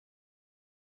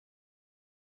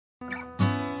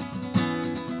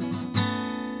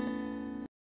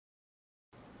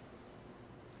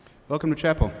Welcome to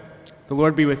chapel. The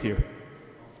Lord be with you.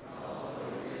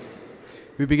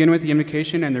 We begin with the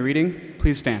invocation and the reading.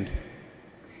 Please stand.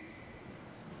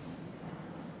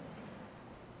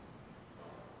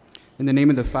 In the name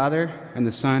of the Father, and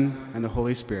the Son, and the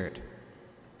Holy Spirit.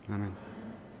 Amen.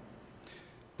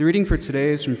 The reading for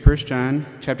today is from 1 John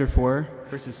chapter 4,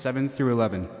 verses 7 through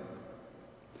 11.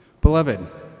 Beloved,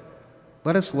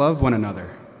 let us love one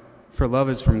another, for love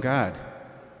is from God,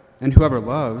 and whoever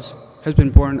loves has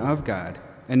been born of God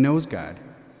and knows God.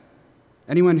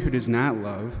 Anyone who does not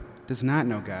love does not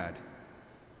know God,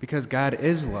 because God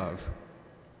is love.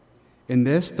 In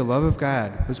this, the love of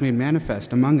God was made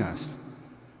manifest among us,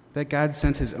 that God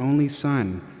sent his only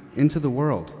Son into the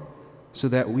world so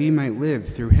that we might live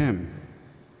through him.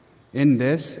 In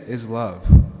this is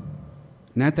love,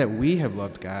 not that we have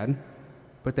loved God,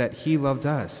 but that he loved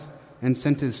us and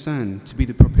sent his Son to be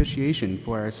the propitiation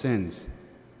for our sins.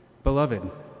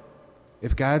 Beloved,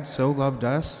 if God so loved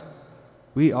us,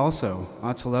 we also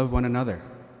ought to love one another.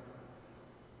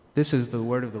 This is the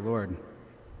word of the Lord.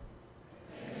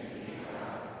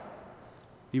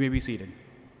 You may be seated.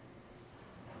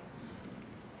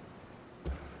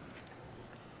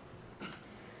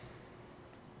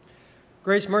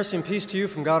 Grace, mercy, and peace to you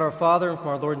from God our Father and from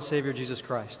our Lord and Savior Jesus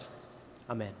Christ.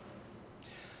 Amen.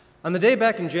 On the day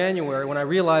back in January when I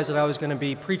realized that I was going to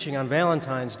be preaching on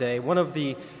Valentine's Day, one of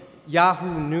the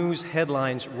Yahoo News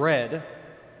headlines read,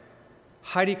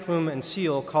 Heidi Klum and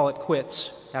Seal call it quits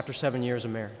after 7 years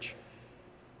of marriage.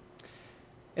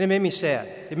 And it made me sad.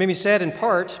 It made me sad in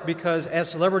part because as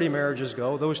celebrity marriages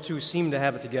go, those two seem to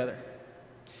have it together.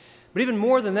 But even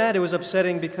more than that, it was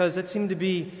upsetting because it seemed to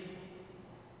be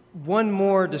one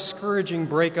more discouraging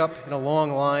breakup in a long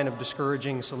line of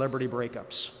discouraging celebrity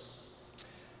breakups.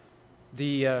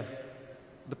 The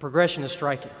progression is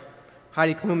striking.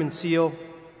 Heidi Klum and Seal,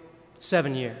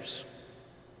 7 years.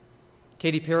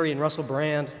 Katy Perry and Russell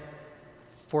Brand,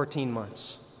 14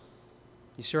 months.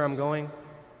 You see where I'm going?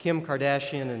 Kim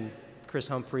Kardashian and Chris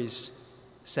Humphries,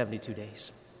 72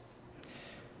 days.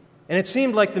 And it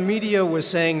seemed like the media was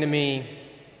saying to me,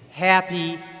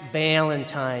 Happy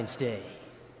Valentine's Day.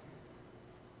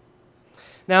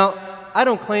 Now, I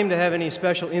don't claim to have any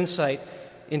special insight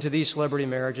into these celebrity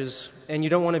marriages, and you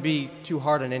don't want to be too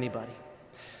hard on anybody.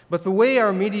 But the way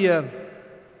our media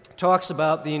talks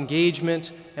about the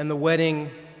engagement and the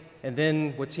wedding and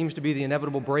then what seems to be the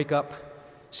inevitable breakup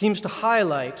seems to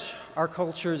highlight our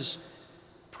culture's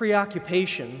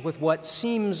preoccupation with what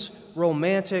seems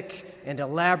romantic and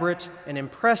elaborate and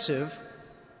impressive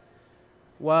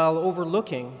while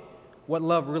overlooking what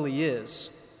love really is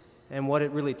and what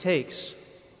it really takes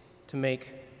to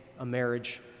make a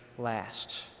marriage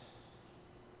last.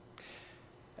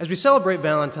 As we celebrate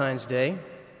Valentine's Day,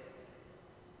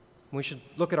 we should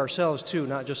look at ourselves too,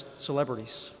 not just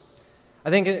celebrities.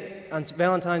 I think on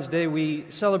Valentine's Day we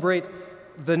celebrate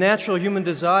the natural human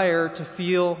desire to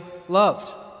feel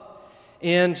loved.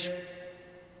 And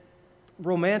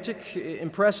romantic,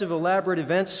 impressive, elaborate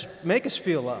events make us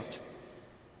feel loved.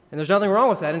 And there's nothing wrong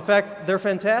with that. In fact, they're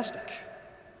fantastic.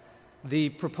 The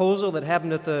proposal that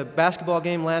happened at the basketball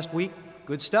game last week,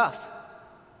 good stuff.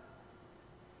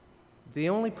 The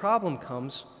only problem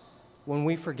comes when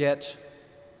we forget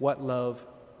what love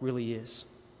really is.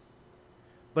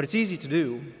 But it's easy to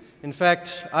do. In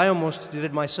fact, I almost did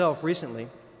it myself recently.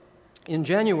 In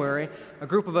January, a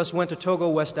group of us went to Togo,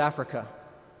 West Africa.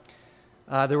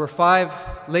 There were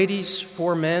 5 ladies,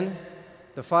 4 men.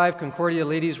 The 5 Concordia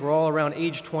ladies were all around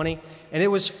age 20, and it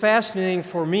was fascinating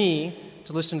for me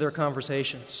to listen to their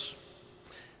conversations.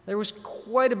 There was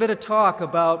quite a bit of talk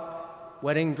about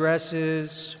wedding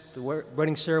dresses, the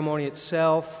wedding ceremony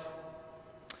itself,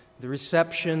 the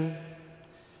reception.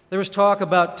 There was talk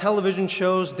about television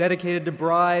shows dedicated to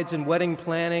brides and wedding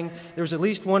planning. There was at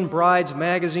least one bride's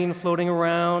magazine floating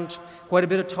around. Quite a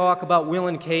bit of talk about Will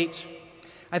and Kate.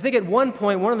 I think at one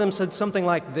point one of them said something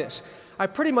like this, I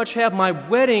pretty much have my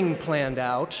wedding planned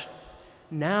out.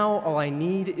 Now all I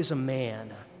need is a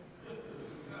man.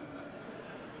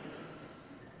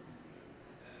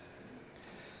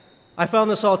 I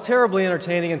found this all terribly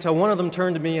entertaining until one of them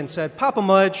turned to me and said, Papa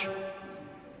Mudge,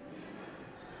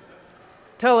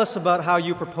 tell us about how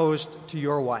you proposed to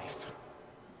your wife.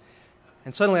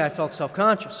 And suddenly I felt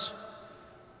self-conscious.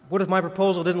 What if my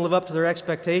proposal didn't live up to their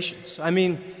expectations? I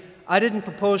mean, I didn't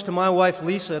propose to my wife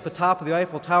Lisa at the top of the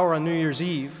Eiffel Tower on New Year's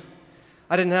Eve.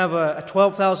 I didn't have a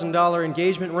 $12,000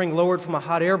 engagement ring lowered from a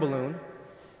hot air balloon.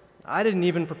 I didn't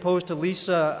even propose to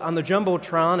Lisa on the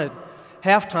Jumbotron at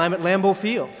halftime at Lambeau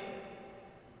Field.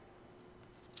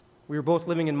 We were both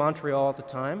living in Montreal at the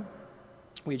time.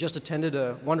 We had just attended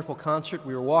a wonderful concert.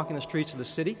 We were walking the streets of the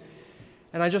city,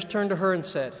 and I just turned to her and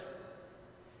said,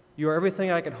 "You are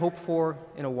everything I could hope for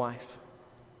in a wife.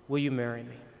 Will you marry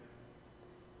me?"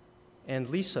 And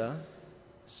Lisa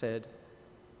said,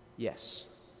 "Yes."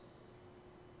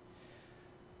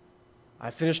 I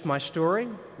finished my story,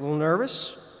 a little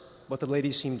nervous, but the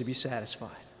lady seemed to be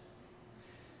satisfied.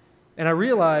 And I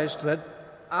realized that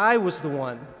I was the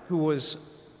one who was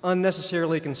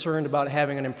unnecessarily concerned about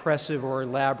having an impressive or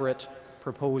elaborate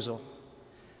proposal.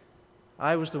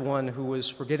 I was the one who was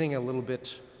forgetting a little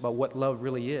bit about what love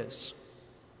really is.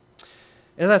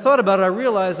 And as I thought about it, I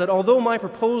realized that although my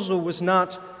proposal was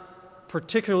not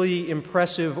particularly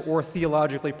impressive or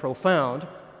theologically profound,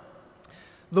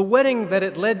 the wedding that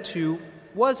it led to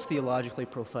was theologically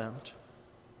profound.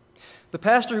 The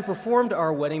pastor who performed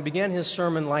our wedding began his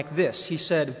sermon like this. He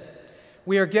said,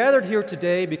 "We are gathered here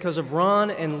today because of Ron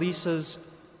and Lisa's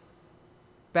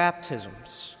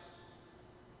baptisms."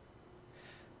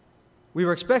 We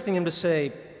were expecting him to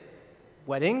say,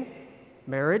 wedding,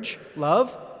 marriage,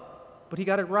 love, but he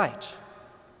got it right.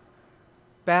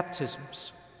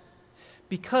 Baptisms.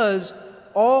 Because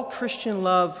all Christian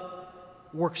love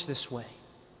works this way.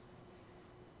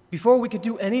 Before we could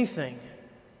do anything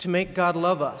to make God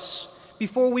love us,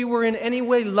 before we were in any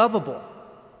way lovable,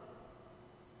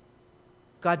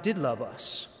 God did love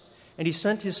us, and He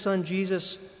sent His Son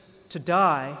Jesus to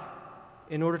die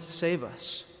in order to save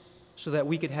us so that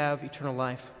we could have eternal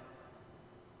life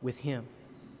with Him.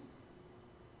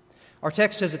 Our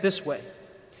text says it this way: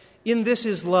 "In this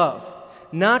is love,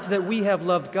 not that we have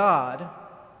loved God,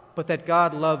 but that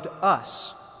God loved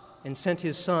us and sent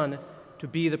His Son to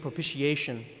be the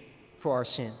propitiation for our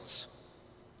sins."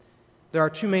 There are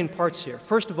two main parts here.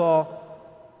 First of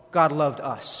all, God loved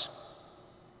us.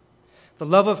 The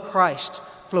love of Christ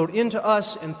flowed into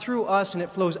us and through us, and it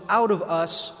flows out of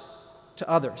us to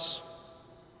others.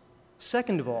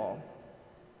 Second of all,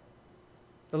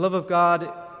 the love of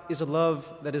God is a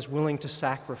love that is willing to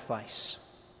sacrifice.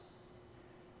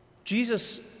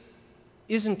 Jesus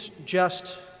isn't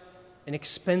just an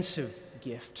expensive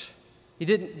gift. He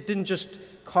didn't just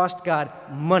cost God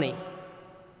money.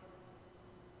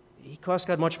 He cost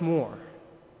God much more.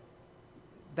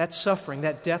 That suffering,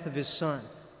 that death of His Son.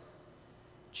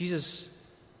 Jesus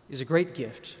is a great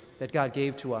gift that God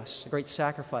gave to us, a great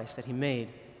sacrifice that He made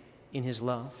in His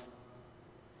love.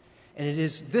 And it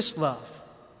is this love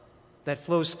that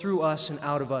flows through us and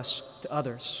out of us to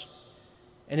others.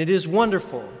 And it is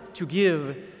wonderful to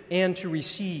give and to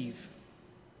receive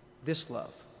this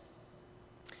love.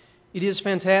 It is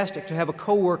fantastic to have a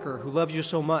coworker who loves you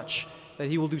so much that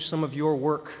he will do some of your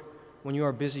work when you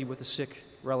are busy with a sick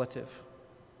relative.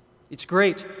 It's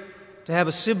great to have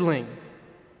a sibling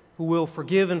who will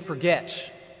forgive and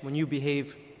forget when you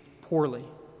behave poorly.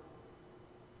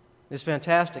 It's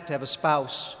fantastic to have a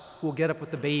spouse who will get up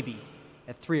with the baby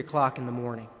at 3 o'clock in the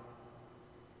morning.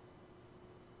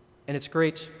 And it's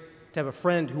great to have a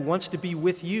friend who wants to be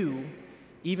with you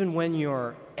even when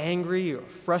you're angry or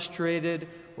frustrated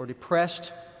or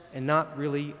depressed and not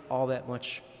really all that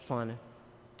much fun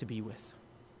to be with.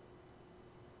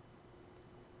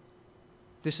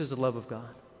 This is the love of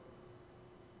God.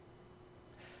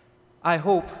 I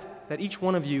hope that each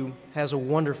one of you has a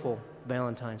wonderful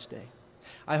Valentine's Day.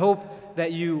 I hope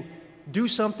that you do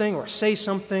something or say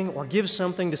something or give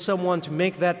something to someone to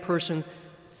make that person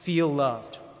feel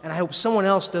loved. And I hope someone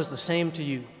else does the same to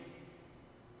you.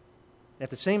 At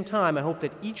the same time, I hope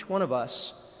that each one of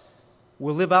us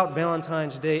will live out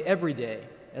Valentine's Day every day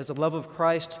as the love of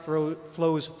Christ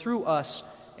flows through us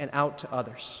and out to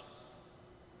others.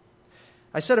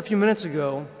 I said a few minutes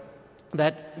ago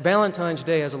that Valentine's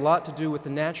Day has a lot to do with the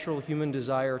natural human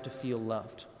desire to feel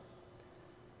loved.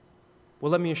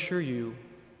 Well, let me assure you,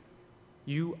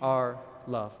 you are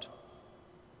loved.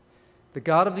 The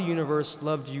God of the universe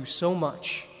loved you so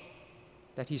much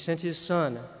that He sent His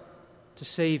Son to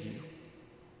save you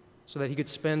so that He could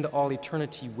spend all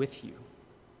eternity with you.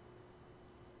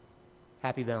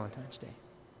 Happy Valentine's Day.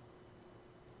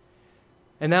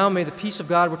 And now may the peace of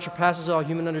God, which surpasses all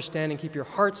human understanding, keep your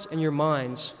hearts and your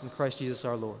minds in Christ Jesus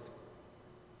our Lord.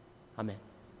 Amen.